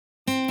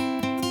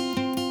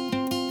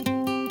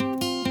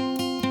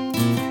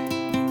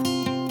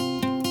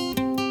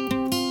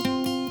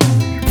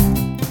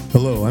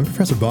Hello, I'm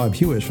Professor Bob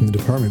Hewish from the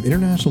Department of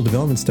International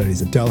Development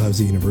Studies at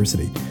Dalhousie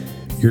University.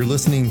 You're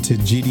listening to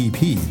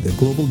GDP, the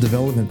Global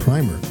Development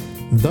Primer,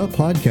 the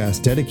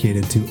podcast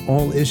dedicated to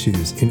all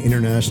issues in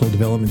international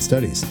development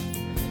studies.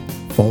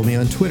 Follow me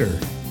on Twitter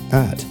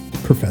at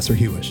Professor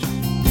Hewish.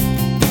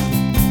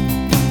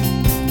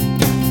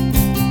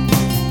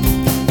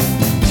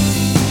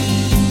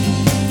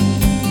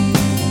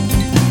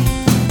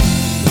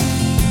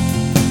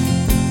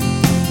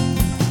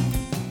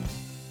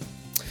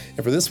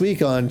 And for this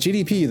week on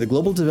GDP, the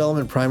Global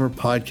Development Primer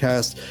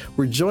podcast,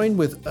 we're joined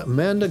with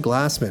Amanda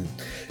Glassman,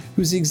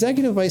 who's the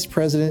Executive Vice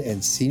President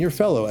and Senior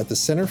Fellow at the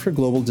Center for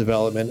Global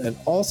Development and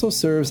also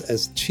serves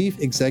as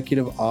Chief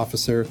Executive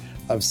Officer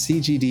of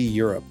CGD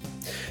Europe.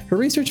 Her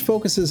research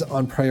focuses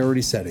on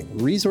priority setting,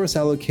 resource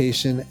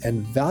allocation,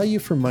 and value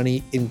for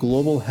money in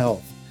global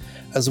health,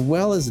 as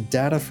well as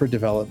data for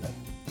development.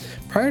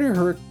 Prior to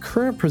her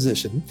current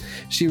position,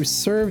 she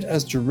served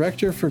as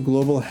Director for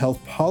Global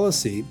Health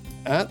Policy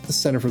at the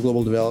Center for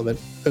Global Development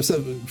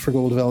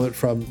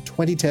from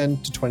 2010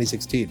 to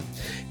 2016,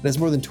 and has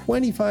more than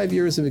 25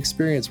 years of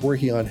experience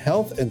working on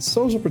health and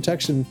social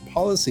protection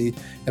policy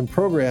and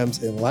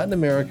programs in Latin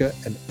America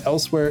and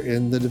elsewhere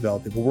in the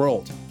developing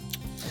world.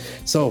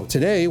 So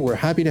today, we're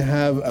happy to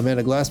have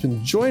Amanda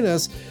Glassman join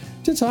us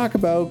to talk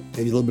about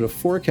maybe a little bit of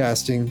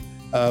forecasting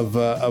of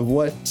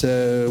what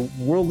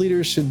world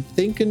leaders should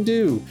think and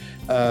do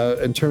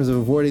in terms of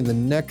avoiding the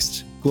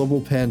next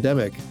global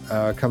pandemic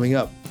coming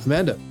up.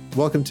 Amanda,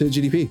 welcome to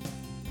GDP.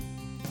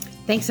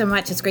 Thanks so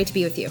much. It's great to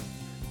be with you.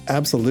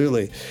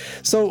 Absolutely.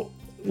 So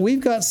we've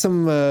got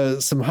some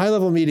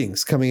high-level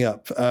meetings coming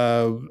up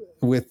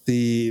with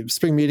the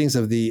spring meetings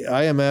of the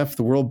IMF,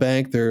 the World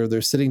Bank.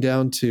 They're sitting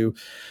down to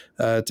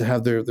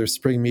have their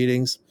spring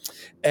meetings,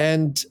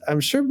 and I'm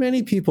sure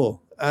many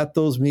people at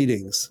those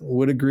meetings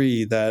would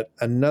agree that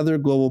another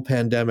global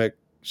pandemic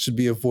should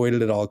be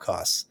avoided at all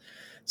costs.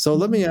 So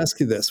let me ask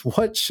you this: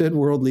 what should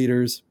world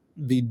leaders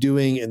be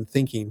doing and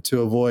thinking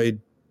to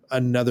avoid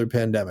another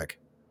pandemic?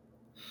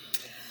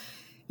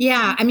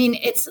 Yeah, I mean,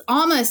 it's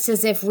almost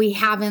as if we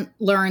haven't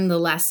learned the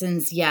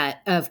lessons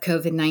yet of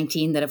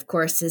COVID-19 that, of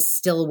course, is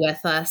still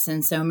with us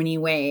in so many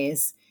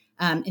ways.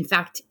 In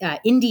fact,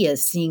 India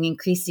is seeing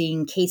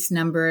increasing case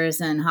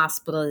numbers and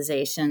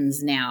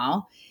hospitalizations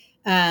now.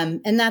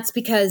 And that's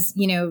because,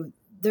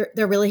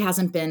 there really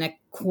hasn't been a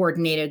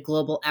coordinated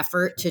global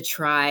effort to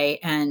try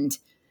and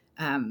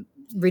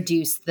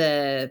reduce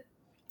the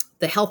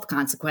health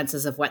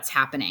consequences of what's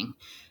happening.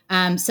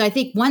 So I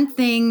think one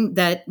thing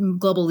that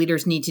global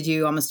leaders need to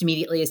do almost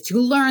immediately is to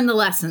learn the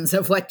lessons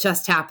of what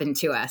just happened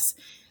to us.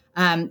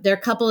 There are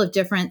a couple of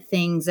different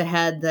things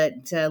ahead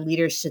that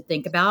leaders should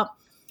think about.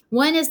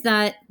 One is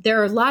that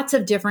there are lots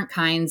of different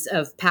kinds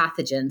of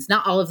pathogens.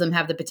 Not all of them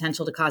have the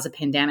potential to cause a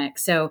pandemic.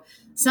 So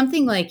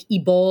something like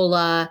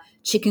Ebola,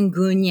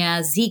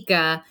 chikungunya,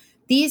 Zika,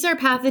 these are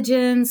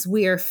pathogens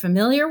we are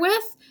familiar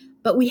with,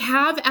 but we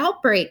have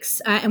outbreaks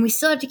and we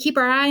still have to keep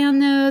our eye on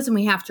those and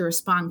we have to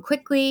respond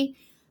quickly.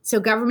 So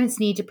governments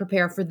need to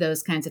prepare for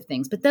those kinds of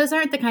things. But those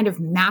aren't the kind of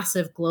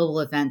massive global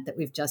event that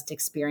we've just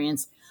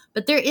experienced.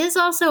 But there is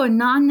also a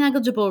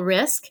non-negligible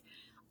risk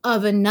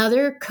of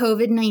another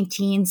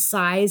COVID-19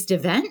 sized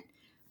event.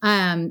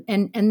 And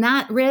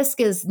that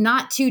risk is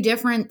not too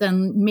different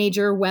than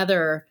major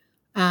weather,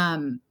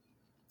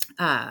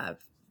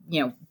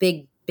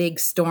 big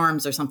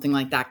storms or something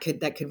like that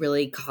could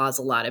really cause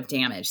a lot of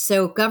damage.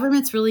 So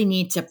governments really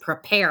need to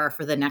prepare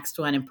for the next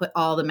one and put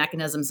all the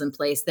mechanisms in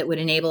place that would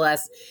enable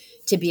us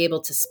to be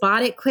able to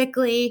spot it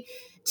quickly,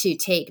 to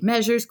take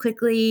measures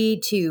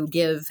quickly, to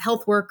give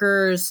health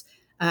workers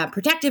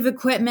protective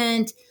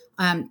equipment,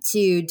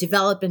 to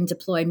develop and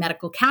deploy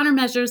medical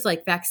countermeasures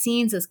like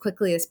vaccines as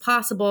quickly as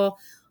possible.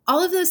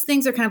 All of those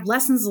things are kind of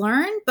lessons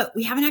learned, but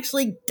we haven't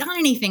actually done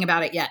anything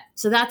about it yet.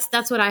 So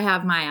that's what I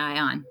have my eye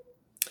on.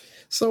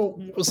 So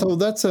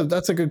that's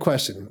a good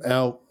question.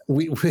 Now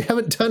we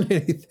haven't done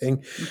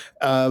anything.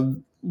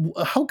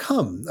 How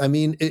come? I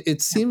mean,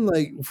 it seemed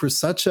like for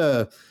such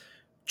a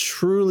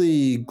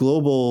truly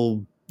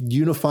global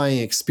unifying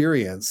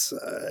experience,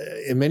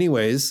 in many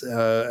ways,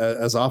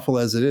 as awful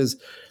as it is,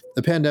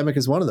 the pandemic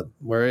is one of them,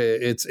 where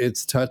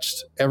it's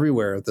touched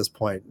everywhere at this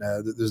point.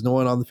 There's no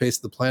one on the face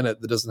of the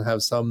planet that doesn't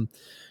have some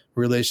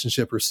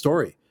relationship or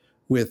story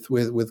with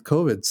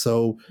COVID.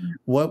 So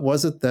what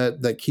was it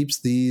that keeps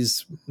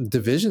these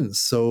divisions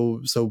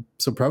so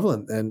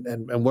prevalent,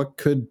 and what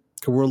could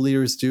world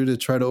leaders do to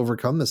try to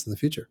overcome this in the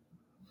future?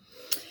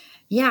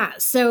 Yeah.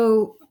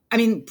 So, I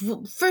mean,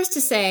 first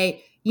to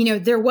say,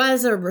 there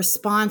was a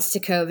response to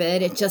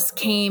COVID. It just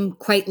came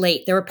quite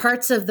late. There were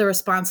parts of the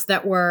response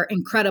that were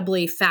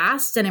incredibly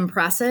fast and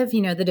impressive.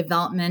 The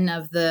development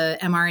of the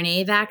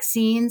mRNA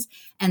vaccines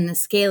and the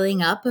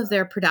scaling up of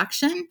their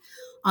production.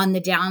 On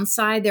the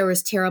downside, there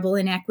was terrible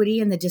inequity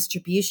in the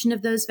distribution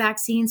of those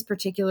vaccines,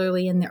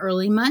 particularly in the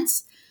early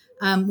months,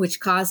 which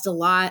caused a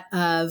lot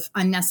of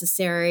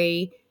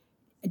unnecessary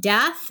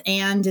death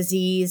and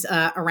disease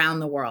around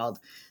the world.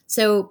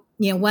 So,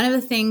 one of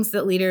the things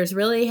that leaders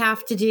really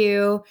have to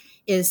do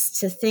is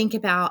to think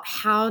about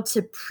how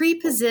to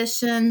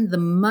pre-position the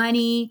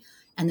money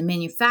and the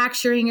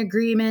manufacturing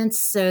agreements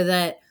so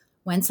that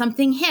when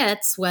something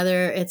hits,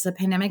 whether it's a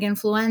pandemic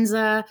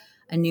influenza,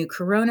 a new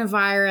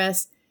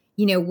coronavirus,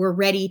 we're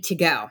ready to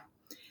go.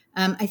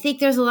 I think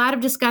there's a lot of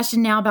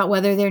discussion now about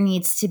whether there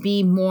needs to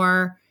be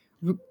more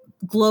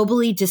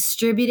globally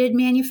distributed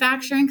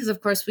manufacturing, because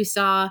of course we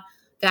saw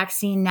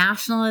vaccine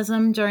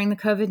nationalism during the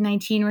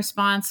COVID-19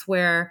 response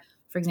where,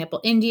 for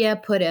example,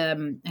 India put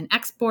an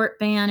export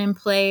ban in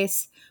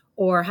place,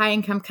 or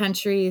high-income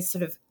countries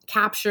sort of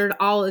captured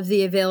all of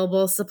the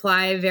available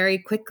supply very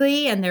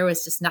quickly, and there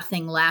was just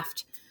nothing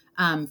left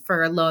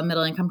for low and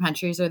middle-income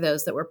countries or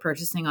those that were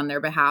purchasing on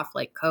their behalf,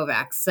 like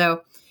COVAX.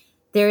 So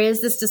there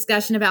is this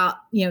discussion about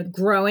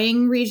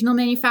growing regional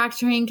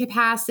manufacturing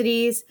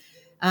capacities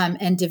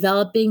and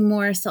developing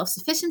more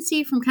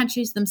self-sufficiency from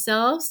countries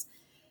themselves.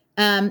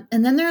 And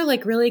then there are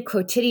like really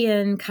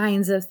quotidian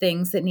kinds of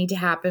things that need to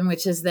happen,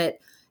 which is that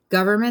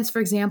governments, for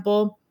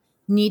example,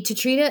 need to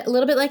treat it a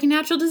little bit like a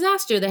natural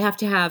disaster. They have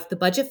to have the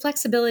budget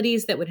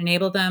flexibilities that would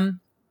enable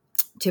them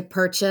to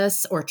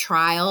purchase or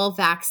trial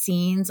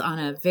vaccines on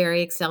a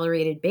very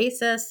accelerated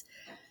basis.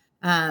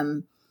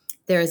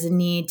 There's a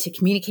need to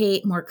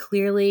communicate more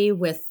clearly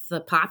with the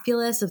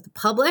populace, of the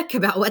public,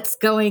 about what's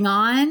going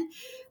on.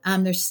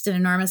 There's just an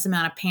enormous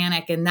amount of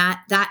panic, and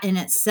that in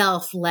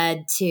itself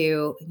led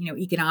to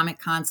economic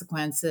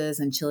consequences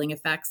and chilling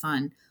effects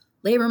on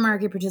labor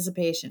market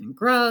participation and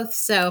growth.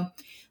 So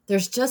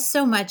there's just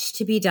so much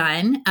to be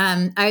done.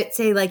 I would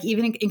say, like,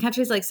 even in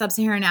countries like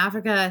sub-Saharan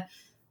Africa,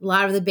 a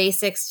lot of the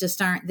basics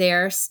just aren't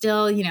there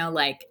still,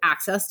 like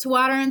access to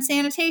water and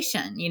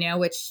sanitation,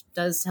 which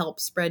does help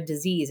spread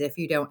disease if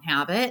you don't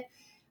have it.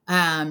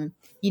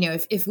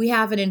 If we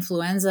have an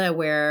influenza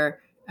where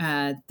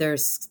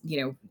there's,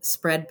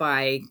 spread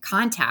by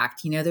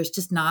contact, there's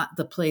just not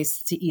the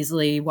place to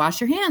easily wash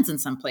your hands in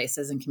some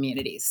places and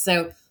communities.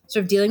 So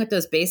sort of dealing with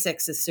those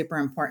basics is super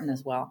important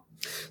as well.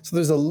 So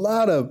there's a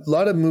lot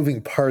of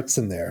moving parts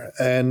in there.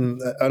 And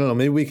I don't know,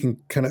 maybe we can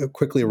kind of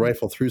quickly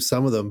rifle through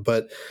some of them,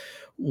 but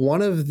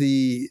one of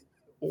the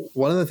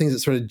things that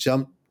sort of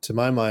jumped to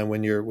my mind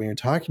when you're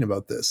talking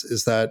about this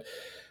is that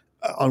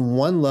on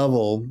one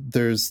level,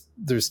 there's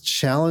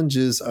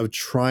challenges of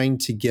trying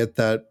to get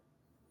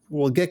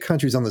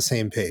countries on the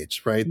same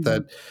page, right? Mm-hmm.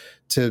 That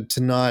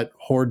to not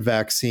hoard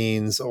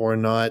vaccines, or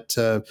not,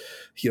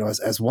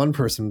 as one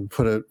person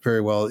put it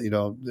very well,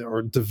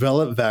 or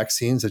develop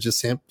vaccines that just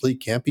simply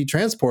can't be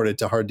transported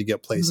to hard to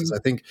get places. Mm-hmm.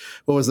 I think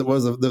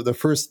the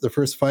first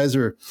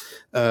Pfizer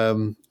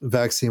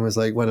vaccine was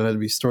like when it had to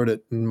be stored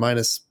at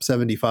minus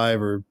 75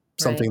 or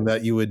something, right,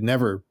 that you would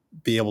never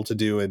be able to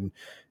do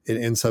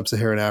in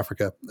sub-Saharan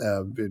Africa,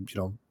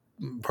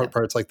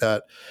 parts like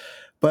that.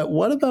 But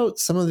what about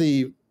some of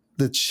the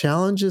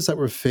challenges that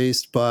were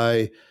faced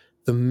by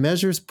the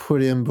measures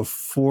put in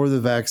before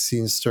the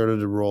vaccines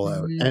started to roll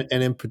out? Mm-hmm.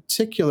 And in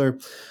particular,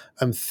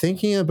 I'm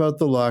thinking about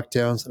the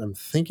lockdowns, and I'm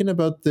thinking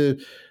about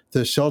the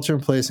shelter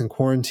in place and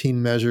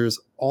quarantine measures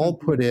all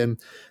mm-hmm. put in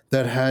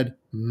that had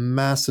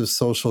massive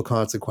social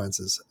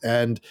consequences.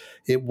 And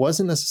it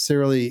wasn't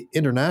necessarily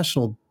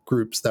international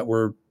groups that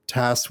were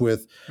tasked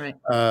with, right,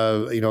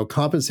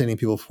 compensating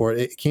people for it.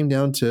 It came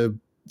down to,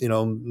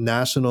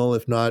 national,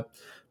 if not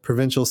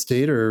provincial,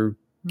 state, or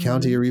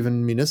county, mm-hmm. or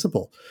even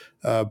municipal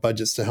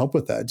budgets to help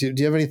with that. Do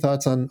you have any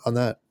thoughts on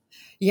that?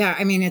 Yeah,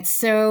 I mean, it's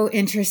so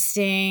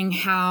interesting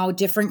how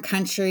different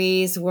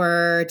countries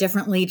were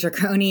differently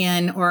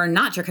draconian or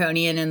not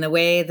draconian in the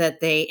way that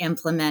they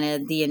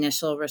implemented the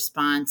initial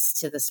response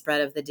to the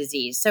spread of the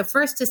disease. So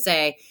first to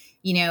say,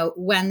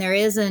 when there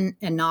is a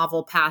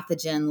novel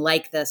pathogen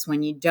like this,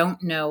 when you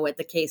don't know what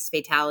the case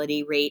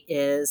fatality rate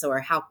is or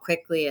how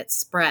quickly it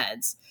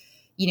spreads,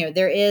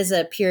 there is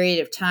a period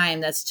of time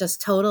that's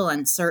just total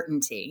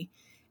uncertainty.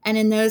 And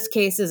in those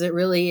cases, it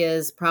really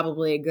is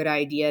probably a good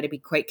idea to be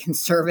quite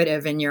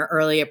conservative in your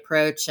early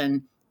approach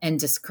and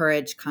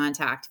discourage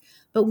contact.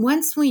 But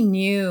once we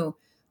knew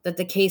that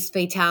the case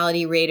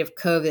fatality rate of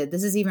COVID,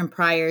 this is even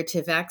prior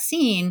to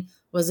vaccine,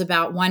 was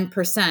about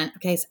 1%.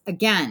 Okay, so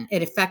again,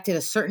 it affected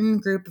a certain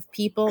group of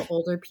people,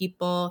 older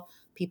people,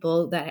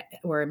 people that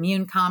were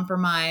immune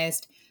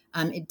compromised.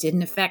 It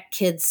didn't affect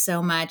kids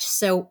so much.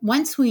 So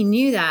once we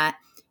knew that,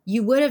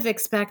 you would have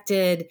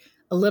expected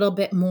a little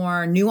bit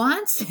more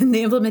nuance in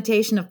the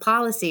implementation of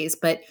policies,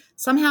 but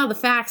somehow the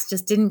facts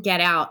just didn't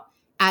get out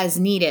as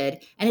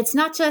needed. And it's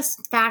not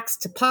just facts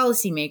to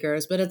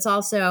policymakers, but it's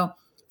also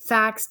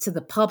facts to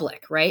the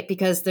public, right?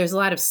 Because there's a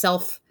lot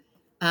of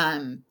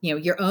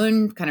your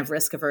own kind of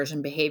risk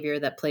aversion behavior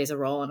that plays a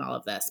role in all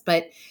of this.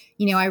 But,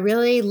 I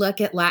really look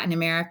at Latin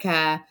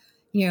America,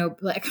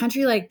 a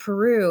country like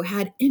Peru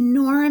had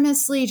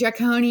enormously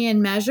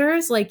draconian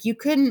measures. Like you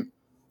couldn't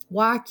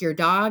walk your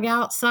dog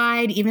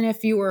outside, even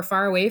if you were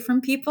far away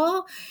from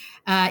people,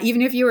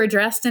 even if you were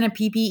dressed in a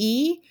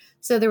PPE.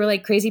 So there were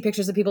like crazy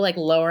pictures of people like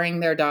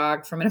lowering their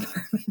dog from an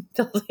apartment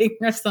building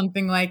or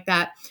something like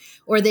that.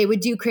 Or they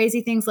would do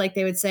crazy things like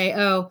they would say,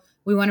 oh,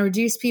 we want to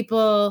reduce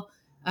people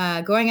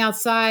going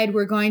outside,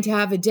 we're going to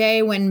have a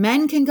day when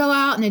men can go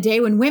out and a day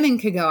when women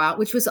could go out,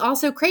 which was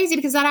also crazy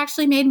because that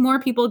actually made more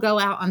people go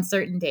out on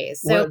certain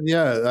days. So,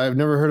 Yeah, I've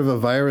never heard of a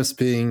virus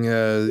being,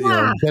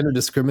 yeah, gender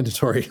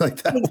discriminatory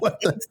like that.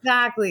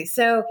 exactly.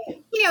 So,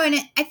 and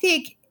I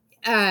think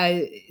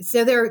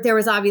so. There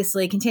was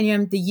obviously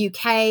continuum. The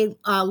UK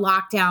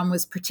lockdown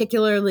was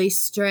particularly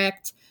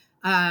strict.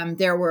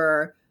 There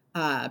were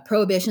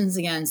prohibitions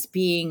against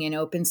being in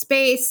open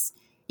space.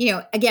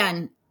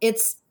 Again,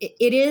 it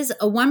is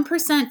a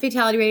 1%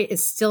 fatality rate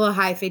is still a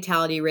high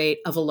fatality rate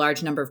of a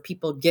large number of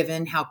people,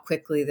 given how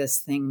quickly this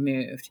thing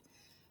moved.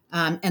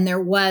 And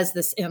there was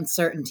this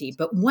uncertainty.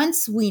 But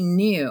once we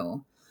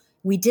knew,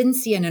 we didn't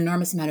see an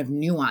enormous amount of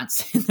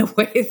nuance in the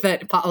way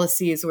that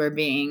policies were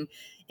being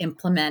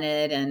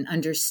implemented and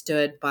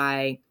understood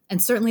by,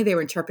 and certainly they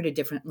were interpreted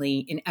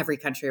differently in every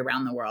country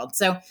around the world.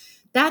 So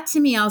that to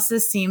me also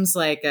seems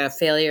like a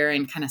failure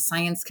in kind of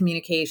science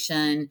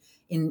communication,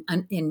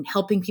 in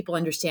helping people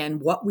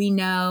understand what we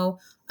know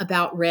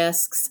about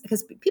risks,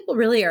 because people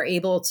really are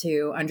able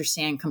to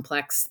understand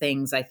complex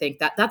things. I think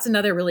that's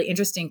another really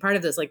interesting part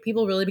of this. Like,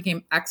 people really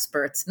became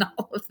experts in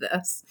all of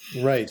this.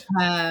 Right.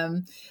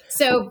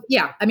 So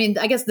yeah, I mean,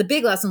 I guess the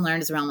big lesson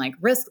learned is around like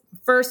risk.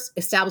 First,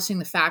 establishing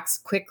the facts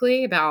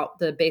quickly about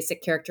the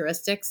basic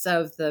characteristics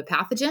of the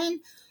pathogen.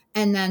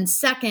 And then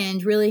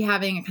second, really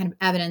having a kind of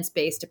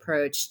evidence-based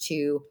approach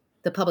to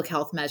the public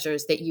health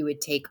measures that you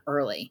would take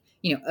early.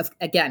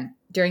 Again,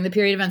 during the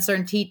period of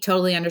uncertainty,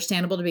 totally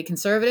understandable to be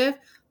conservative.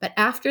 But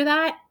after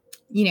that,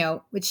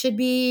 it should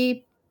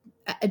be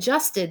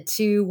adjusted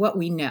to what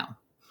we know.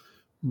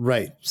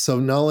 Right. So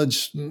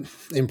knowledge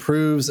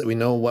improves. We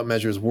know what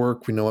measures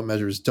work. We know what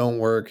measures don't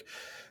work,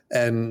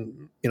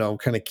 and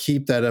kind of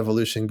keep that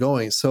evolution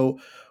going. So,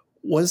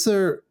 was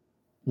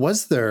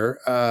there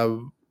a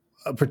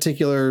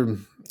particular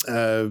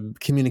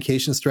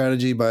communication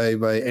strategy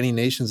by any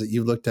nations that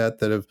you've looked at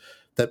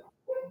that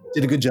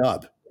did a good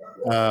job,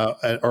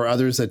 or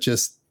others that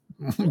just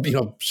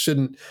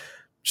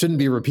shouldn't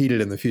be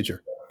repeated in the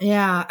future?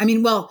 Yeah, I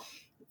mean, well,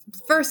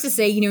 first to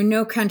say,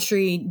 no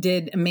country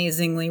did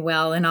amazingly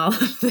well in all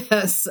of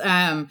this.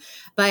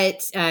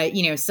 But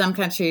some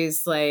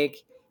countries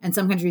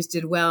some countries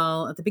did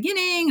well at the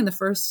beginning in the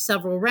first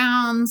several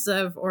rounds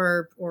of,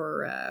 or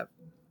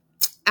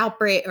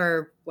outbreak,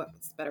 or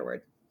what's the better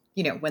word?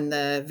 When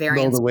the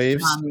variants, the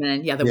waves.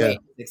 The waves,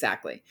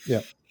 exactly.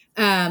 Yeah.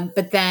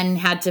 But then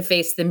had to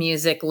face the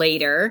music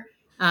later.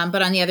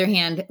 But on the other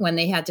hand, when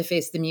they had to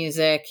face the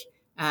music,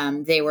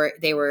 they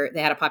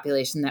had a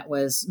population that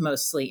was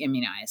mostly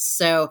immunized.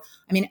 So,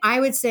 I mean, I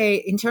would say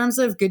in terms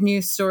of good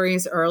news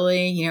stories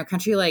early, a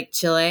country like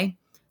Chile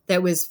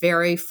that was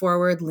very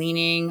forward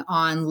leaning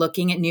on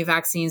looking at new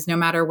vaccines, no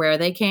matter where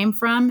they came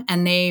from.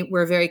 And they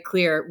were very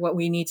clear, what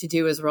we need to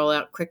do is roll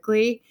out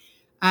quickly.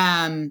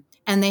 And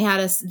they had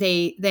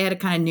a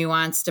kind of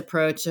nuanced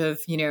approach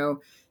of,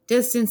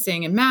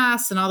 distancing and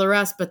masks and all the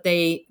rest, but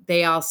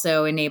they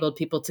also enabled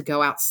people to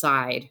go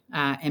outside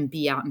and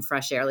be out in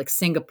fresh air. Like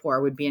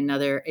Singapore would be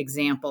another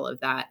example of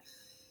that.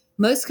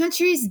 Most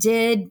countries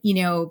did,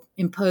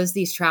 impose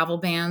these travel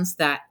bans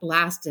that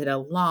lasted a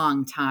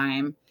long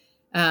time.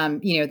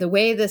 The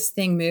way this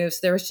thing moves,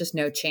 there was just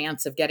no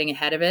chance of getting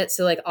ahead of it.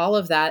 So like all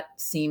of that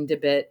seemed a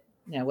bit,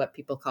 what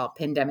people call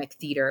pandemic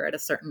theater at a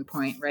certain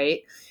point,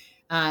 right?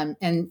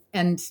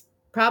 And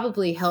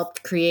probably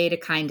helped create a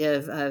kind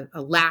of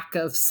a lack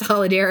of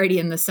solidarity,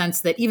 in the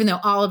sense that even though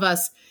all of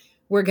us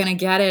were going to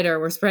get it, or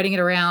we're spreading it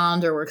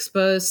around, or we're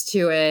exposed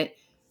to it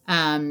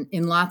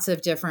in lots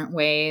of different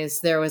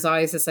ways, there was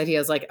always this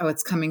idea, like, oh,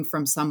 it's coming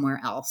from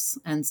somewhere else.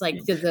 And it's like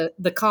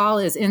the call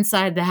is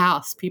inside the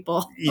house,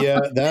 people. Yeah,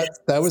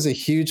 that was a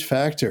huge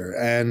factor.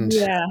 And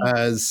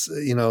as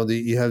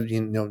you have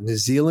New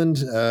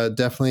Zealand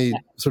definitely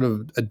sort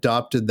of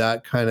adopted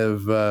that kind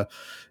of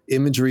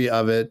imagery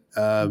of it.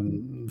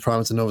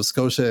 Province of Nova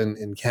Scotia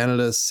in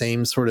Canada,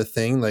 same sort of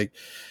thing. Like,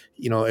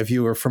 if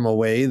you were from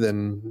away,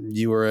 then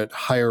you were at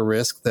higher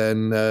risk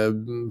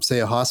than, say,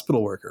 a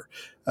hospital worker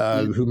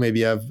who maybe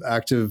have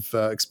active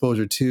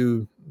exposure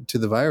to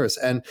the virus.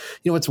 And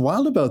what's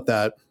wild about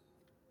that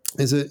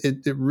is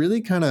it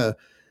really kind of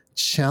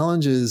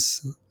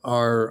challenges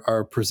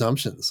our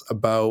presumptions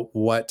about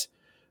what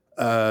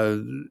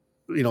about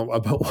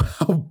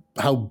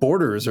how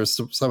borders are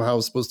somehow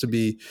supposed to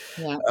be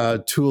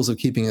tools of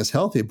keeping us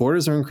healthy.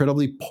 Borders are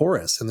incredibly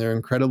porous, and they're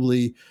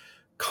incredibly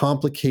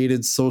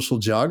complicated social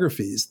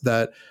geographies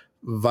that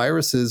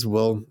viruses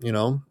will,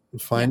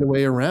 find a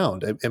way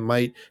around. It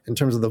might, in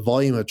terms of the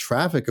volume of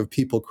traffic of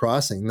people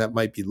crossing, that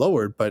might be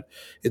lowered, but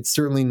it's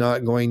certainly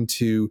not going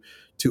to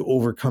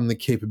overcome the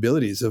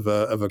capabilities of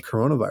a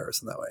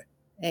coronavirus in that way.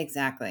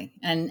 Exactly.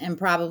 And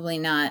probably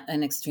not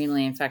an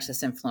extremely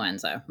infectious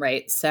influenza,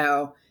 right?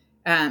 So,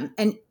 and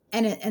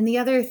the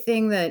other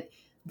thing that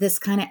this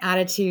kind of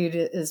attitude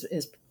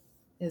is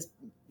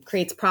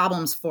creates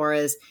problems for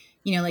is,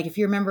 like if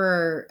you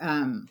remember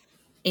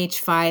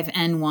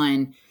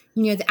H5N1,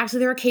 actually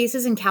there were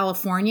cases in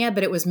California,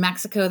 but it was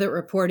Mexico that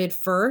reported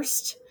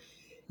first.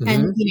 Mm-hmm.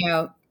 And,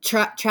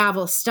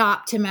 travel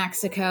stopped to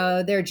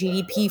Mexico. Their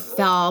GDP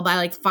fell by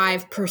like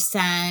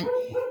 5%.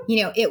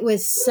 It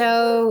was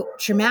so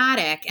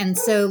traumatic. And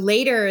so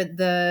later,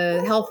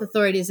 the health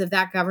authorities of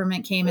that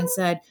government came and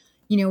said,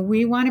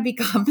 we want to be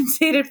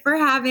compensated for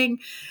having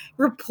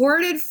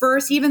reported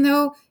first, even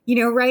though,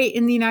 right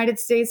in the United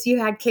States, you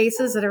had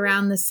cases at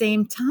around the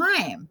same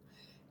time,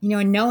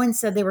 and no one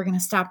said they were going to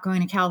stop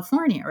going to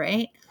California,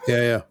 right?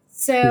 Yeah.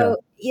 So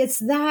it's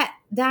that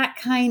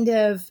kind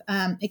of,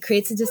 it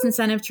creates a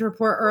disincentive to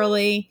report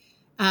early.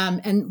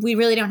 And we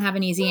really don't have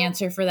an easy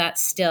answer for that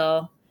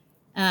still.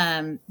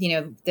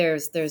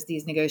 There's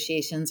these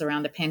negotiations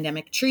around a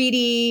pandemic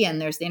treaty,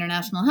 and there's the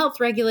international health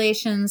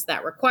regulations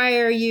that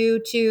require you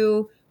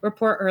to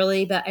report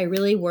early. But I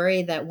really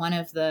worry that one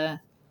of the,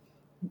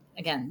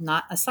 again,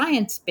 not a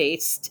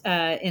science-based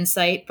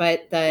insight,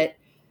 but that,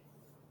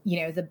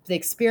 the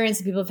experience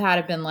that people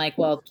have been like,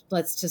 well,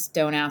 let's just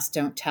don't ask,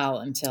 don't tell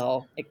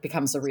until it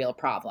becomes a real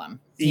problem.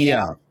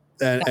 And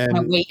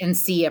a wait and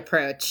see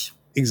approach.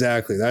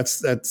 Exactly.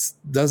 That's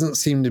doesn't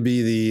seem to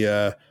be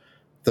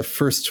the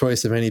first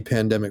choice of any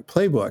pandemic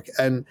playbook.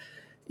 And,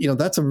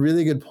 that's a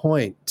really good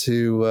point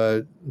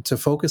to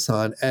focus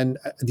on. And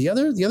the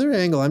other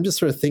angle I'm just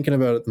sort of thinking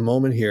about at the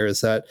moment here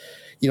is that,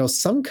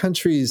 some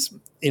countries,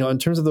 in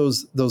terms of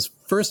those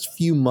first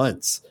few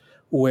months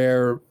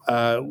where,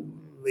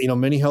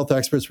 many health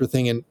experts were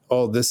thinking,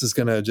 oh, this is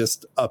going to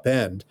just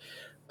upend.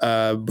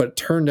 But it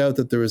turned out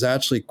that there was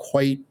actually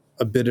quite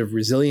a bit of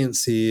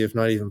resiliency, if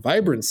not even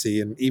vibrancy,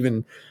 and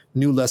even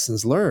new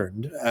lessons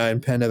learned in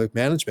pandemic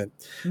management.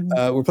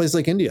 Were places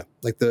like India,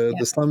 like the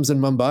slums in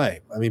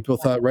Mumbai. I mean, people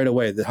thought right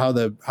away that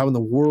how in the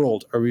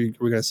world are we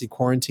going to see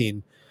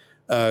quarantine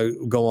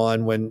go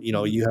on when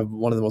you have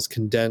one of the most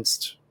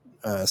condensed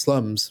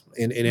slums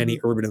in any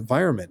urban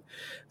environment.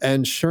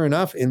 And sure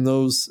enough, in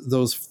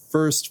those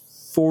first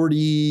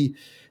 40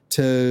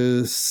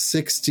 to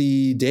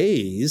 60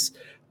 days,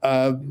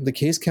 the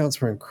case counts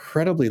were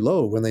incredibly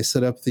low when they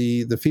set up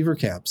the fever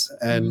camps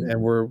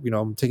and were,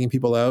 taking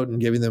people out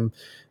and giving them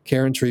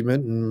care and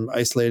treatment and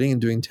isolating and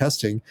doing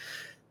testing.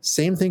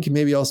 Same thing can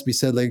maybe also be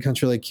said like a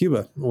country like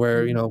Cuba,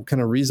 where,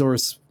 kind of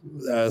resource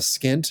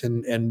skint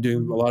and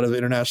doing a lot of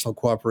international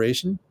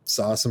cooperation,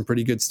 saw some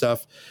pretty good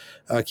stuff,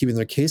 keeping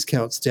their case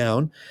counts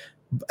down.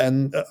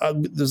 And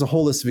there's a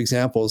whole list of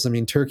examples. I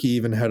mean, Turkey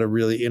even had a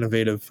really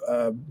innovative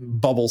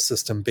bubble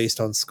system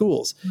based on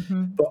schools.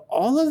 But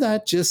all of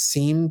that just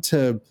seemed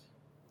to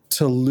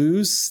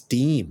lose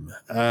steam.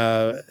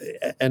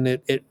 And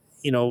it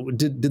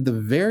did the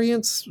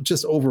variants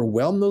just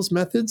overwhelm those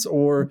methods,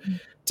 or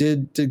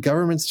did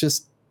governments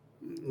just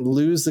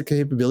lose the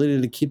capability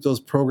to keep those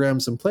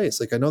programs in place?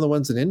 Like I know the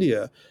ones in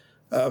India,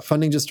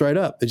 funding just dried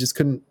up. They just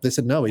couldn't. They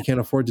said, no, we can't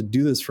afford to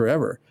do this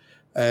forever.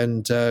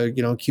 And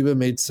Cuba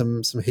made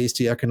some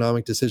hasty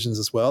economic decisions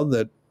as well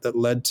that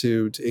led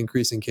to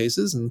increasing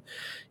cases. And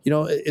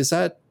is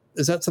that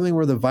something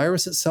where the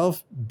virus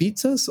itself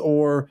beats us,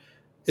 or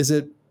is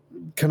it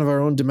kind of our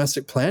own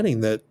domestic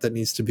planning that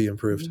needs to be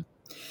improved?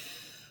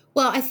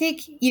 Well, I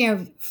think,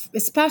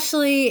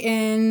 especially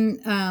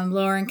in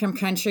lower income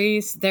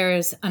countries,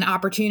 there's an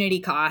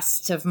opportunity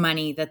cost of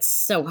money that's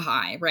so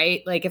high,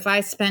 right? Like if I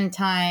spend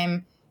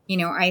time,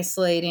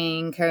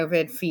 isolating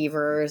COVID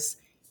fevers,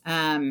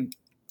 I'm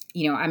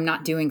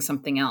not doing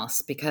something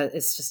else because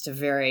it's just a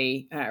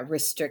very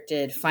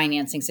restricted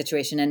financing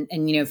situation. And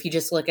if you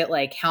just look at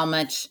like how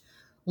much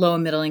low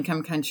and middle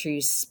income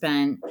countries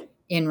spent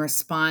in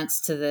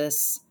response to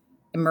this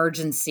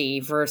emergency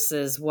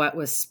versus what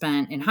was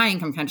spent in high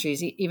income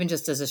countries, even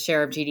just as a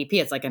share of GDP,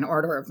 it's like an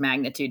order of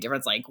magnitude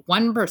difference, like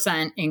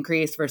 1%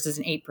 increase versus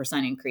an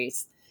 8%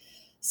 increase.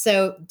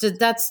 So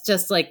that's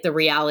just like the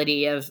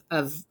reality of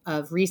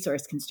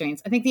resource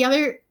constraints. I think the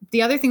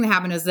other thing that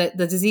happened is that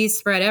the disease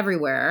spread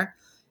everywhere.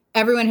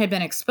 Everyone had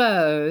been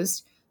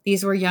exposed.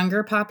 These were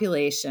younger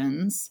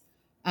populations.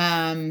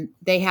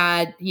 They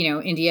had,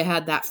 India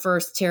had that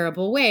first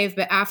terrible wave,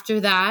 but after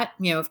that,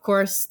 of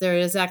course, there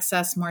is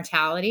excess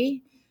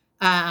mortality,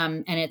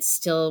 and it's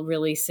still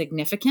really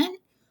significant,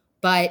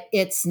 but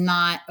it's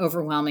not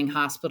overwhelming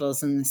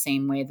hospitals in the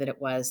same way that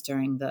it was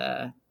during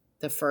the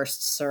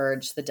first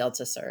surge, the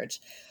Delta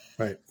surge.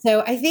 Right.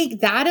 So I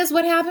think that is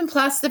what happened.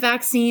 Plus the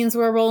vaccines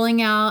were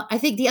rolling out. I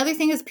think the other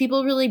thing is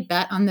people really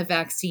bet on the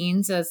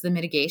vaccines as the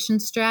mitigation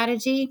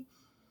strategy.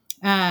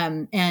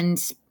 And,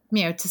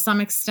 to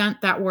some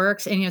extent that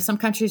works. And, some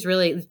countries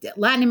really,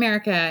 Latin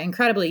America,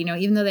 incredibly,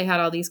 even though they had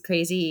all these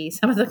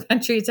some of the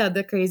countries had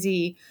the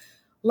crazy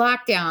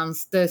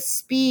lockdowns, the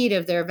speed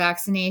of their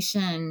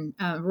vaccination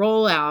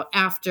rollout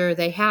after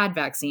they had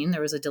vaccine,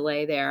 there was a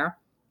delay there,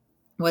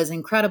 was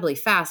incredibly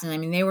fast. And I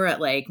mean, they were at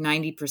like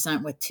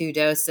 90% with 2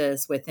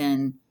 doses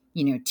within,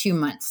 2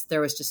 months.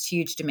 There was just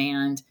huge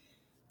demand.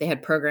 They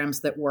had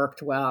programs that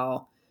worked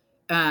well.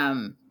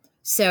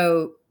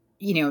 So,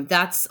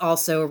 that's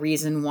also a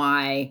reason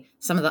why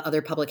some of the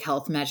other public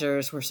health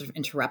measures were sort of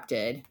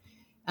interrupted.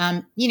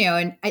 And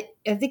I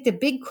think the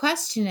big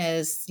question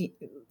is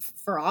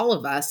for all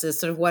of us is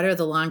sort of what are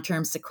the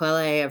long-term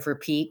sequelae of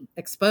repeat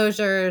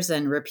exposures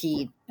and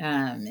repeat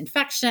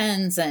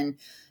infections. And,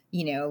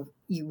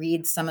 you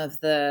read some of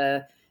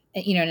the,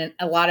 and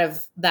a lot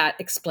of that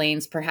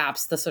explains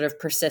perhaps the sort of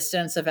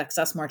persistence of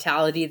excess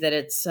mortality that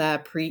it's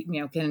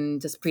can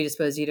just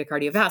predispose you to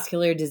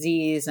cardiovascular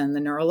disease and the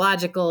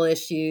neurological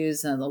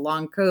issues and the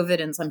long COVID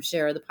in some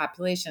share of the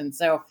population.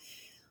 So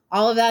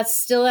all of that's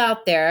still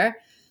out there.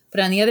 But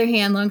on the other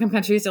hand, low-income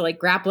countries are like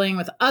grappling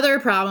with other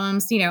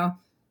problems.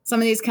 Some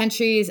of these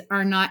countries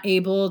are not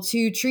able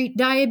to treat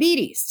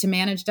diabetes, to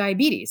manage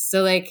diabetes.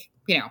 So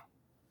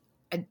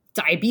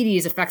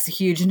diabetes affects a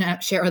huge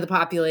share of the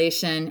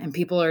population and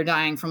people are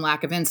dying from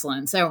lack of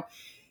insulin. So,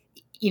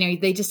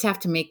 they just have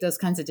to make those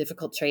kinds of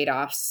difficult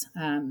trade-offs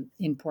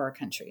in poorer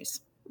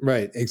countries.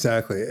 Right,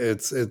 exactly.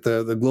 It's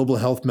the global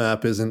health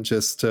map isn't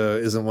just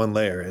isn't one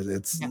layer.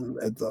 It's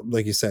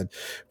like you said,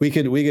 we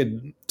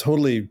could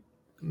totally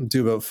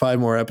do about 5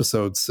 more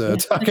episodes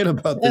talking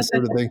about this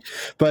sort of thing.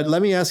 But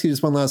let me ask you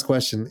just one last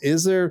question: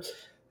 Is there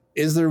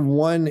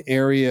one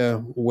area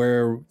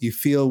where you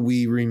feel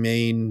we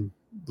remain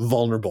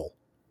vulnerable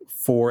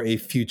for a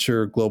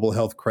future global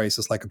health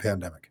crisis like a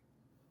pandemic?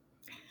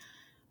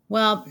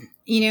 Well,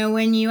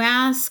 when you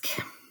ask.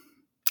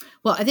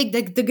 Well, I think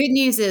the good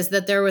news is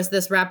that there was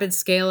this rapid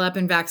scale up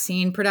in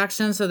vaccine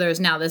production. So there's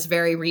now this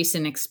very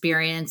recent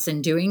experience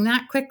in doing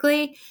that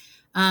quickly.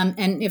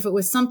 And if it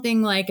was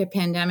something like a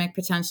pandemic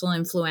potential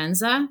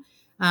influenza,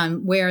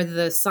 where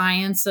the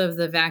science of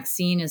the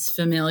vaccine is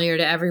familiar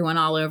to everyone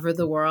all over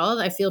the world,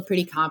 I feel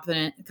pretty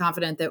confident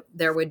that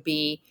there would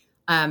be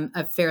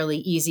a fairly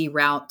easy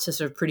route to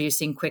sort of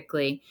producing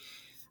quickly.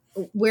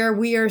 Where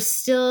we are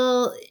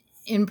still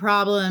in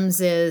problems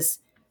is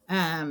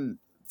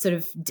sort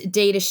of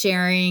data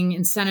sharing,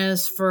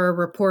 incentives for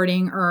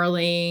reporting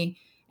early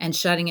and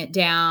shutting it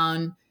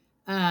down.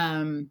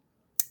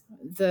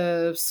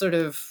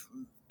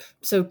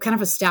 So kind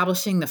of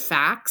establishing the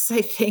facts,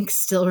 I think,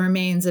 still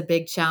remains a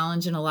big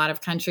challenge in a lot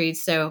of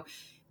countries. So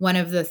one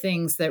of the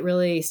things that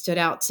really stood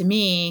out to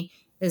me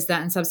is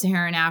that in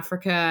sub-Saharan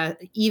Africa,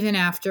 even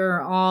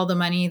after all the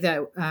money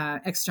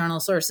that external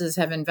sources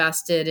have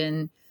invested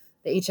in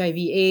the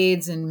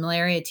HIV/AIDS and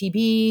malaria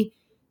TB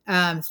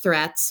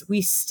threats,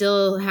 we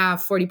still have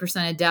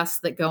 40% of deaths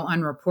that go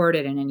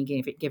unreported in any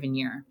given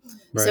year.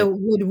 Right. So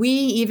would we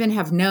even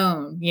have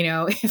known,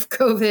 if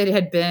COVID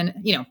had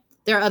been,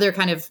 there are other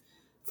kind of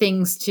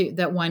things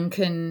that one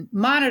can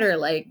monitor,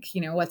 like,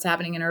 what's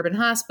happening in urban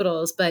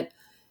hospitals. But,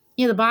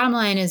 the bottom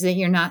line is that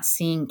you're not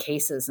seeing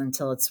cases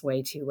until it's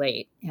way too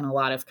late in a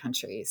lot of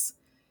countries.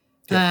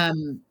 Yeah.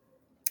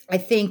 I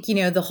think,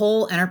 the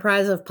whole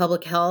enterprise of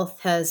public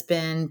health has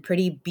been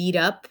pretty beat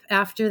up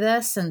after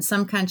this. And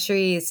some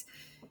countries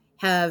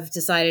have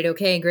decided,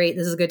 okay, great,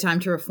 this is a good time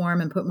to reform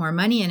and put more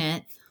money in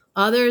it.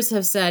 Others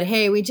have said,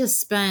 hey, we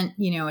just spent,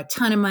 a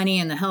ton of money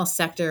in the health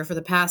sector for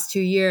the past 2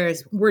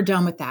 years. We're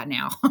done with that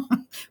now.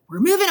 We're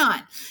moving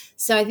on.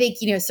 So I think,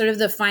 sort of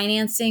the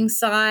financing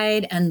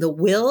side and the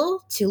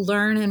will to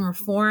learn and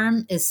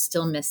reform is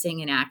still missing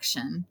in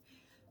action.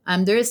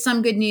 There is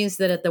some good news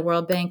that at the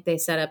World Bank, they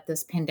set up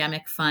this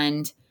pandemic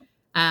fund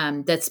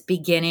that's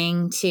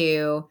beginning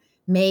to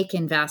make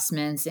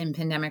investments in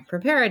pandemic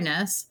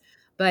preparedness.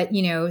 But,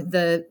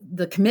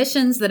 the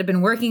commissions that have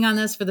been working on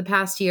this for the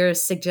past years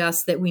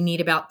suggest that we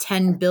need about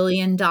 $10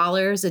 billion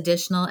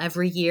additional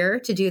every year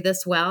to do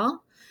this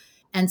well.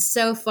 And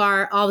so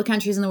far, all the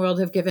countries in the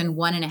world have given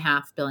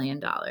 $1.5 billion.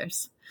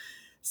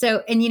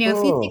 So, and, if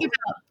you think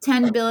about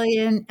 10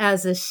 billion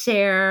as a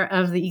share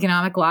of the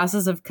economic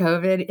losses of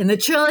COVID in the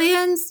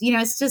trillions,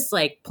 it's just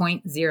like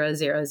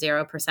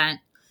 0.000%.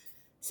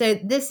 So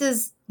this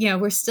is,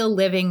 we're still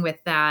living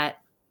with that,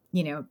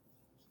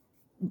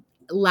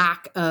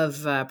 lack of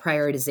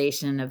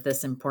prioritization of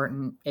this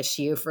important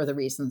issue for the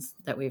reasons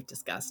that we've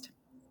discussed.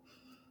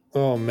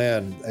 Oh,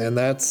 man. And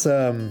that's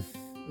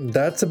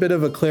a bit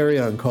of a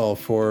clarion call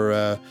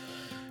for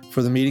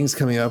the meetings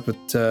coming up at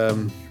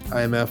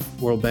IMF,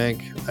 World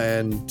Bank,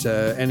 and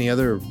any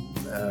other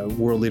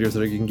world leaders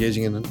that are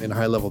engaging in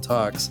high-level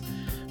talks,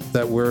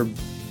 that we're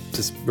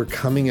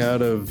coming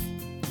out of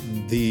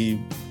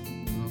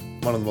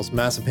one of the most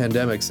massive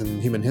pandemics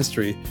in human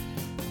history,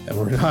 and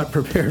we're not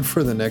prepared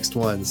for the next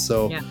one.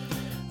 So, yeah.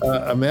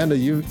 Amanda,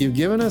 you've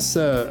given us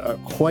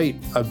quite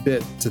a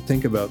bit to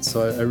think about.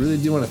 So I really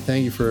do want to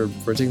thank you for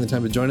taking the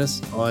time to join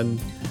us on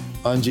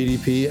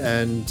GDP,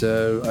 and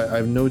I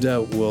have no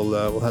doubt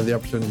we'll have the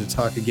opportunity to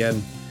talk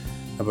again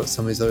about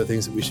some of these other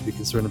things that we should be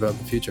concerned about in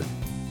the future.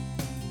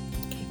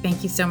 Okay,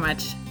 thank you so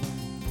much.